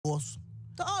Todo,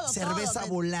 cerveza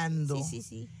volando. Sí, sí,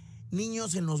 sí.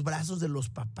 Niños en los brazos de los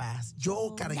papás.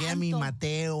 Yo cargué llanto. a mi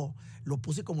Mateo, lo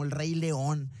puse como el Rey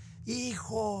León.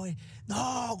 Hijo,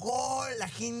 no, gol, la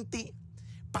gente.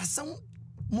 Pasa un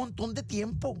montón de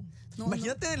tiempo. No,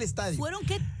 Imagínate en el estadio. ¿Fueron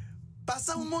qué?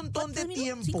 Pasa un montón de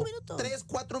tiempo. 5 minutos. 3,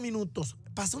 4 minutos.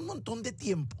 Pasa un montón de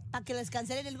tiempo. Para que les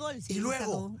cancelen el gol. Sí, y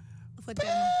luego, fue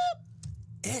eterno.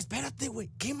 espérate,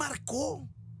 güey. ¿Qué marcó?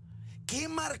 ¿Qué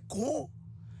marcó?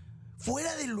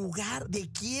 Fuera del lugar. ¿De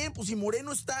quién? Pues si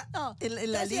Moreno está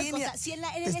en la línea. Si en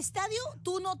el estadio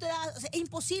tú no te das, o sea, es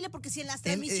imposible, porque si en las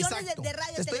transmisiones de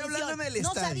radio te estoy hablando en el no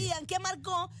estadio. sabían qué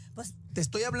marcó, pues te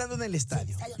estoy hablando en el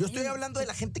estadio. Sí, yo estoy hablando de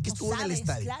la gente que estuvo en el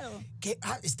estadio. Claro.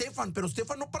 Estefan, pero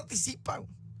Estefan no participa.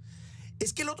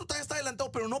 Es que el otro todavía está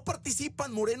adelantado, pero no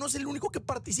participan. Moreno es el único que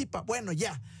participa. Bueno,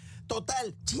 ya.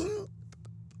 Total.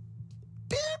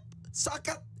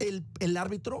 Saca el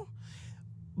árbitro.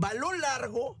 Balón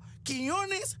largo.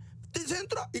 Quiñones,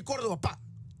 centro y Córdoba.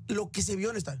 Lo que se vio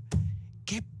en el estadio.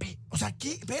 O sea,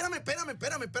 ¿qué? Espérame.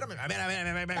 A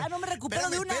ver. No me recupero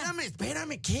de una.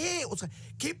 Espérame, ¿qué? O sea,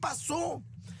 ¿qué pasó?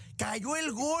 Cayó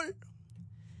el gol.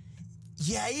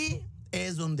 Y ahí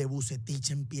es donde Vucetich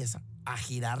empieza a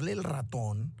girarle el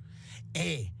ratón.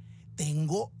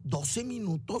 Tengo 12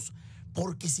 minutos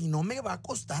porque si no me va a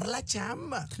costar la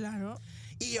chamba. Claro.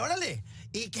 Y órale,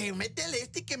 y que mete al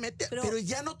y que mete. Pero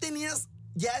ya no tenías,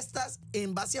 ya estás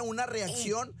en base a una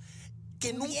reacción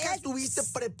que nunca estuviste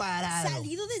preparado.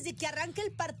 Salido desde que arranca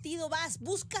el partido,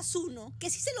 buscas uno,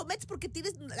 que sí se lo metes porque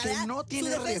tienes, la que verdad, no tiene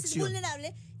tu defensa reacción. es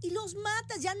vulnerable, y los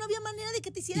matas. Ya no había manera de que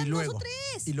te hicieran luego, 2 o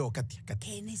 3. Y luego, Katia.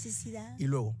 ¿Qué necesidad? Y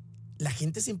luego, la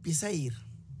gente se empieza a ir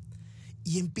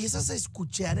y empiezas a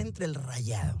escuchar entre el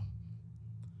rayado.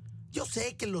 Yo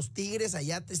sé que los Tigres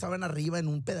allá estaban arriba en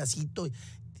un pedacito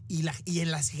y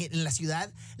en la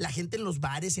ciudad, la gente en los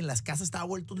bares, en las casas, estaba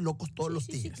vueltos locos todos los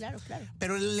Tigres. Sí, claro.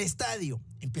 Pero en el estadio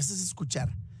empiezas a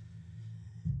escuchar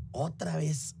otra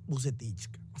vez Vucetich.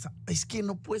 O sea, es que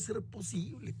no puede ser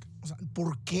posible. O sea,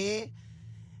 ¿por qué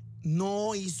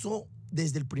no hizo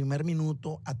desde el primer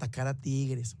minuto atacar a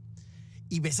Tigres?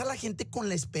 Y ves a la gente con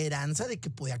la esperanza de que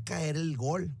podía caer el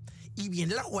gol. Y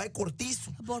viene la jugada de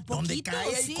Cortizo. Por poquito, donde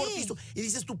cae ahí sí. Cortizo. Y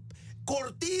dices tú,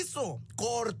 Cortizo.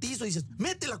 Y dices,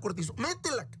 métela, Cortizo,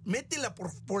 métela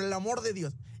por el amor de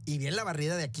Dios. Y viene la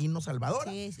barrida de Aquino Salvador.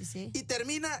 Sí. Y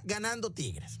termina ganando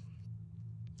Tigres.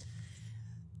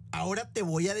 Ahora te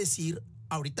voy a decir,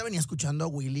 ahorita venía escuchando a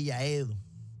Willy y a Edu.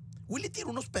 Willy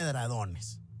tiene unos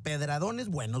pedradones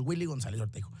buenos, Willy González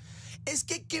Ortejo. Es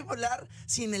que hay que hablar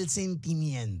sin el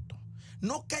sentimiento.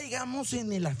 No caigamos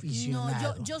en el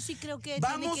aficionado. No, yo sí creo que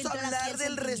vamos tiene que a hablar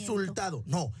del resultado.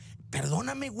 No,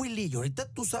 perdóname, Willy. Y ahorita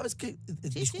tú sabes que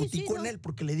discutí con él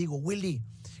porque le digo, Willy,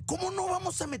 ¿cómo no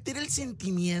vamos a meter el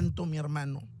sentimiento, mi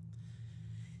hermano?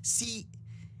 Si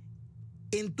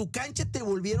en tu cancha te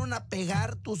volvieron a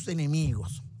pegar tus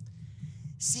enemigos,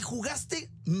 si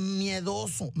jugaste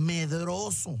miedoso,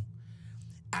 medroso,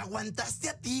 aguantaste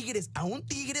a Tigres, a un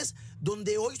Tigres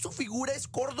donde hoy su figura es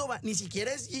Córdoba, ni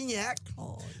siquiera es Gignac,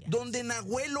 donde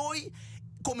Nahuel hoy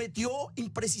cometió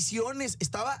imprecisiones,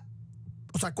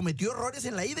 cometió errores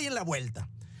en la ida y en la vuelta.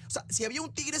 O sea, si había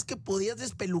un Tigres que podías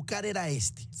despelucar era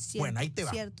este. Cierto, bueno, ahí te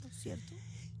va. Cierto.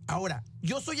 Ahora,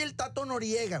 yo soy el Tato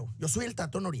Noriega.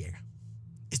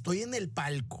 Estoy en el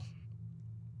palco.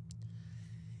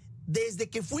 Desde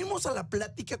que fuimos a la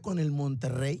plática con el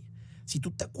Monterrey, si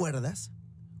tú te acuerdas,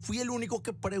 fui el único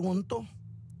que preguntó.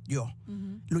 Yo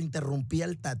lo interrumpí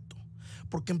al Tato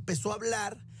porque empezó a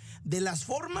hablar de las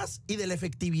formas y de la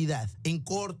efectividad en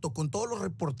corto con todos los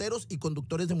reporteros y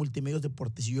conductores de Multimedios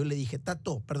Deportes. Y yo le dije,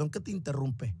 Tato, perdón que te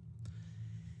interrumpe.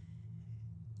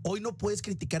 Hoy no puedes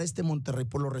criticar a este Monterrey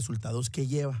por los resultados que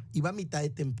lleva. Iba a mitad de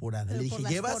temporada. Le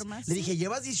dije,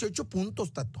 llevas 18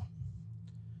 puntos, Tato.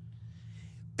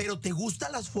 ¿Pero te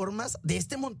gustan las formas de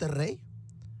este Monterrey?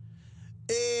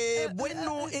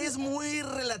 Bueno, es muy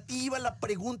relativa la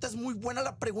pregunta, es muy buena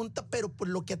la pregunta, pero pues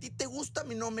lo que a ti te gusta a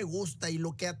mí no me gusta y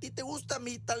lo que a ti te gusta a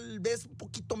mí tal vez un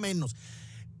poquito menos.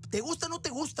 ¿Te gusta o no te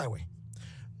gusta, güey?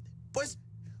 Pues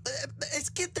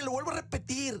es que te lo vuelvo a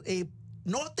repetir,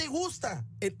 no te gusta,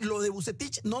 lo de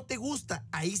Vucetich no te gusta,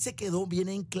 ahí se quedó bien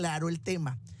en claro el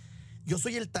tema. Yo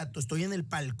soy el Tato, estoy en el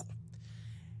palco,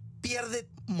 pierde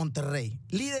Monterrey,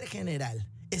 líder general,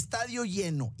 estadio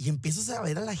lleno, y empiezas a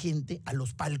ver a la gente, a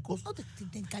los palcos,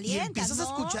 te calientas, y empiezas a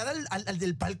escuchar al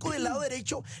del palco del lado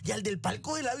derecho y al del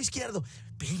palco del lado izquierdo.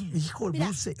 Hijo, mira,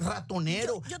 dulce,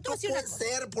 ratonero, yo te no voy a decir puede una cosa.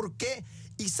 ser, ¿por qué?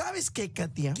 ¿Y sabes qué,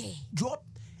 Katia? ¿Qué?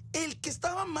 El que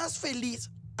estaba más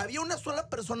feliz, había una sola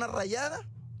persona rayada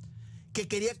que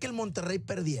quería que el Monterrey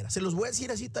perdiera. Se los voy a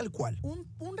decir así tal cual.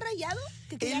 ¿Un Rayado?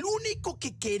 El único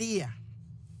que quería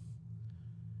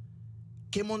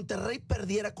que Monterrey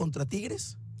perdiera contra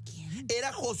Tigres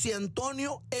era José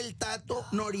Antonio el Tato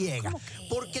Noriega.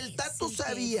 Porque el Tato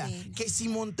sabía que si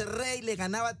Monterrey le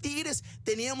ganaba a Tigres,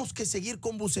 teníamos que seguir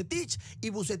con Vucetich y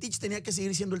Vucetich tenía que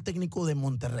seguir siendo el técnico de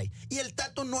Monterrey. Y el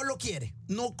Tato no lo quiere,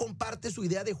 no comparte su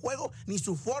idea de juego ni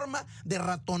su forma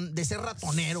de ser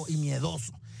ratonero y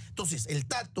miedoso. Entonces, el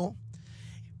Tato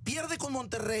pierde con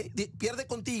Monterrey, pierde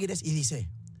con Tigres y dice,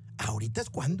 ahorita es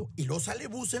cuando. Y luego sale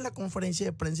Buce en la conferencia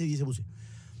de prensa y dice Buce,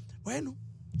 bueno,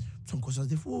 son cosas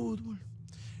de fútbol.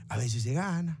 A veces se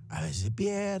gana, a veces se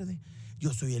pierde.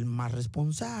 Yo soy el más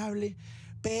responsable,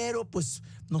 pero pues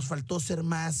nos faltó ser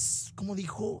más, ¿cómo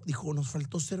dijo? Dijo, nos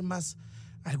faltó ser más,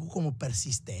 algo como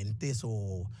persistentes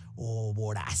o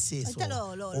voraces. Ahorita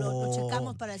lo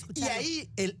checamos para escuchar. Y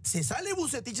ahí se sale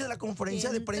Vucetich de la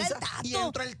conferencia de prensa y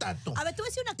entra el Tato. A ver, te voy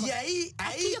a decir una cosa. Y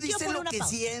ahí dice lo que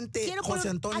siente José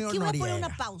Antonio Noriega. Aquí voy a poner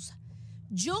una pausa.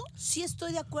 Yo sí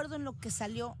estoy de acuerdo en lo que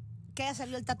salió, que haya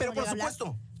salido el Tato Noriega. Pero por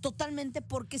supuesto. Totalmente,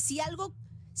 porque si algo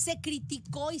se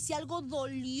criticó y si algo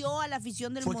dolió a la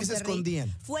afición del Monterrey, que se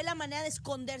escondían. Fue la manera de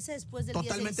esconderse después del 10 de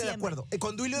Totalmente de diciembre. acuerdo.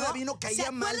 Con Duilio Davino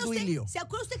caía mal Duilio. ¿Se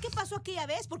acuerda usted qué pasó aquella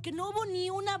vez? Porque no hubo ni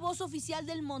una voz oficial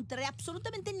del Monterrey,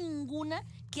 absolutamente ninguna,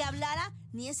 que hablara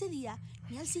ni ese día,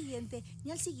 ni al siguiente,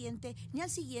 ni al siguiente, ni al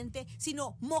siguiente,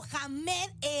 sino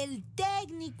Mohamed, el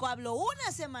técnico, habló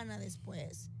una semana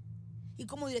después. Y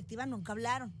como directiva nunca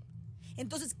hablaron.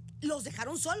 Entonces, los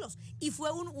dejaron solos. Y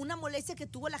fue una molestia que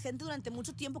tuvo la gente durante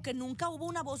mucho tiempo, que nunca hubo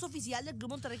una voz oficial del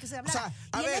Club Monterrey que se hablara.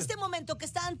 O sea, en este momento que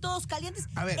estaban todos calientes,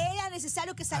 era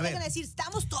necesario que salieran a decir,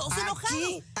 estamos todos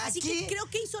enojados. Así que creo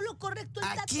que hizo lo correcto el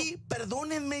Tato. Aquí,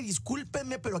 perdónenme,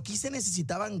 discúlpenme, pero aquí se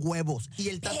necesitaban huevos. Y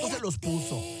el Tato se los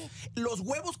puso. Los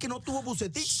huevos que no tuvo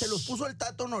Vucetich se los puso el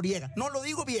Tato Noriega. No, lo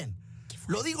digo bien.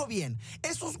 Lo digo bien.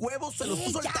 Esos huevos se los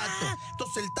puso el Tato.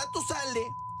 Entonces el Tato sale...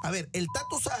 A ver, el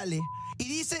Tato sale y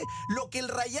dice lo que el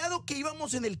Rayado que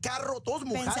íbamos en el carro, todos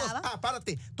mojados. ¿Pensaba?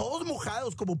 Párate, todos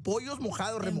mojados, como pollos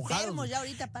mojados, remojados. Enfermos ya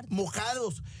ahorita, aparte.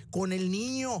 Mojados, con el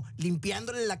niño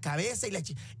limpiándole la cabeza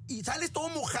y sales todo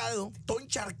mojado, todo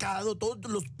encharcado, todos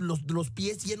los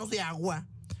pies llenos de agua.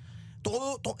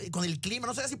 Todo con el clima,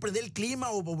 no sabes si prender el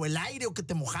clima o el aire o que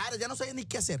te mojaras, ya no sabías ni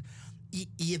qué hacer.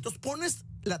 Y entonces pones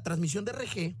la transmisión de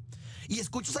RG y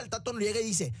escuchas al Tato Noriega y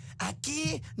dice,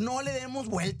 aquí no le demos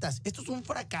vueltas, esto es un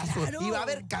fracaso, y va a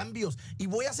haber cambios y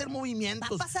voy a hacer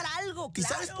movimientos. Va a pasar algo, ¿Y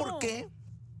sabes por qué?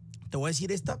 Te voy a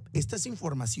decir, esta es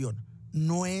información,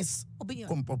 no es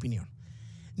opinión.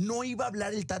 No iba a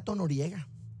hablar el Tato Noriega.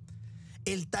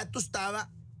 El Tato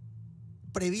estaba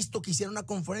previsto que hiciera una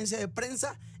conferencia de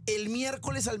prensa el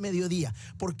miércoles al mediodía,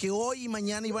 porque hoy y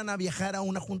mañana iban a viajar a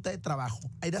una junta de trabajo.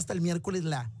 Era hasta el miércoles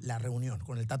la reunión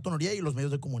con el Tato Noriega y los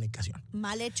medios de comunicación.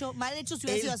 Mal hecho si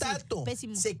hubiera sido así. El Tato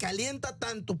se calienta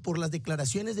tanto por las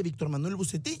declaraciones de Víctor Manuel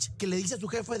Vucetich que le dice a su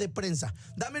jefe de prensa,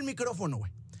 dame el micrófono,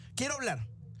 güey. Quiero hablar.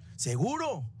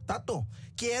 ¿Seguro, Tato?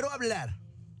 Quiero hablar.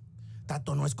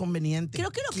 Tato, no es conveniente.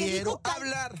 Creo que lo que quiero dijo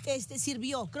hablar.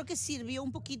 Creo que sirvió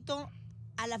un poquito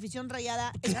a la afición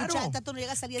rayada escuchar a Tato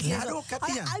Noriega salir diciendo. Claro,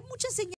 Katia. Ahora, hay muchas señales.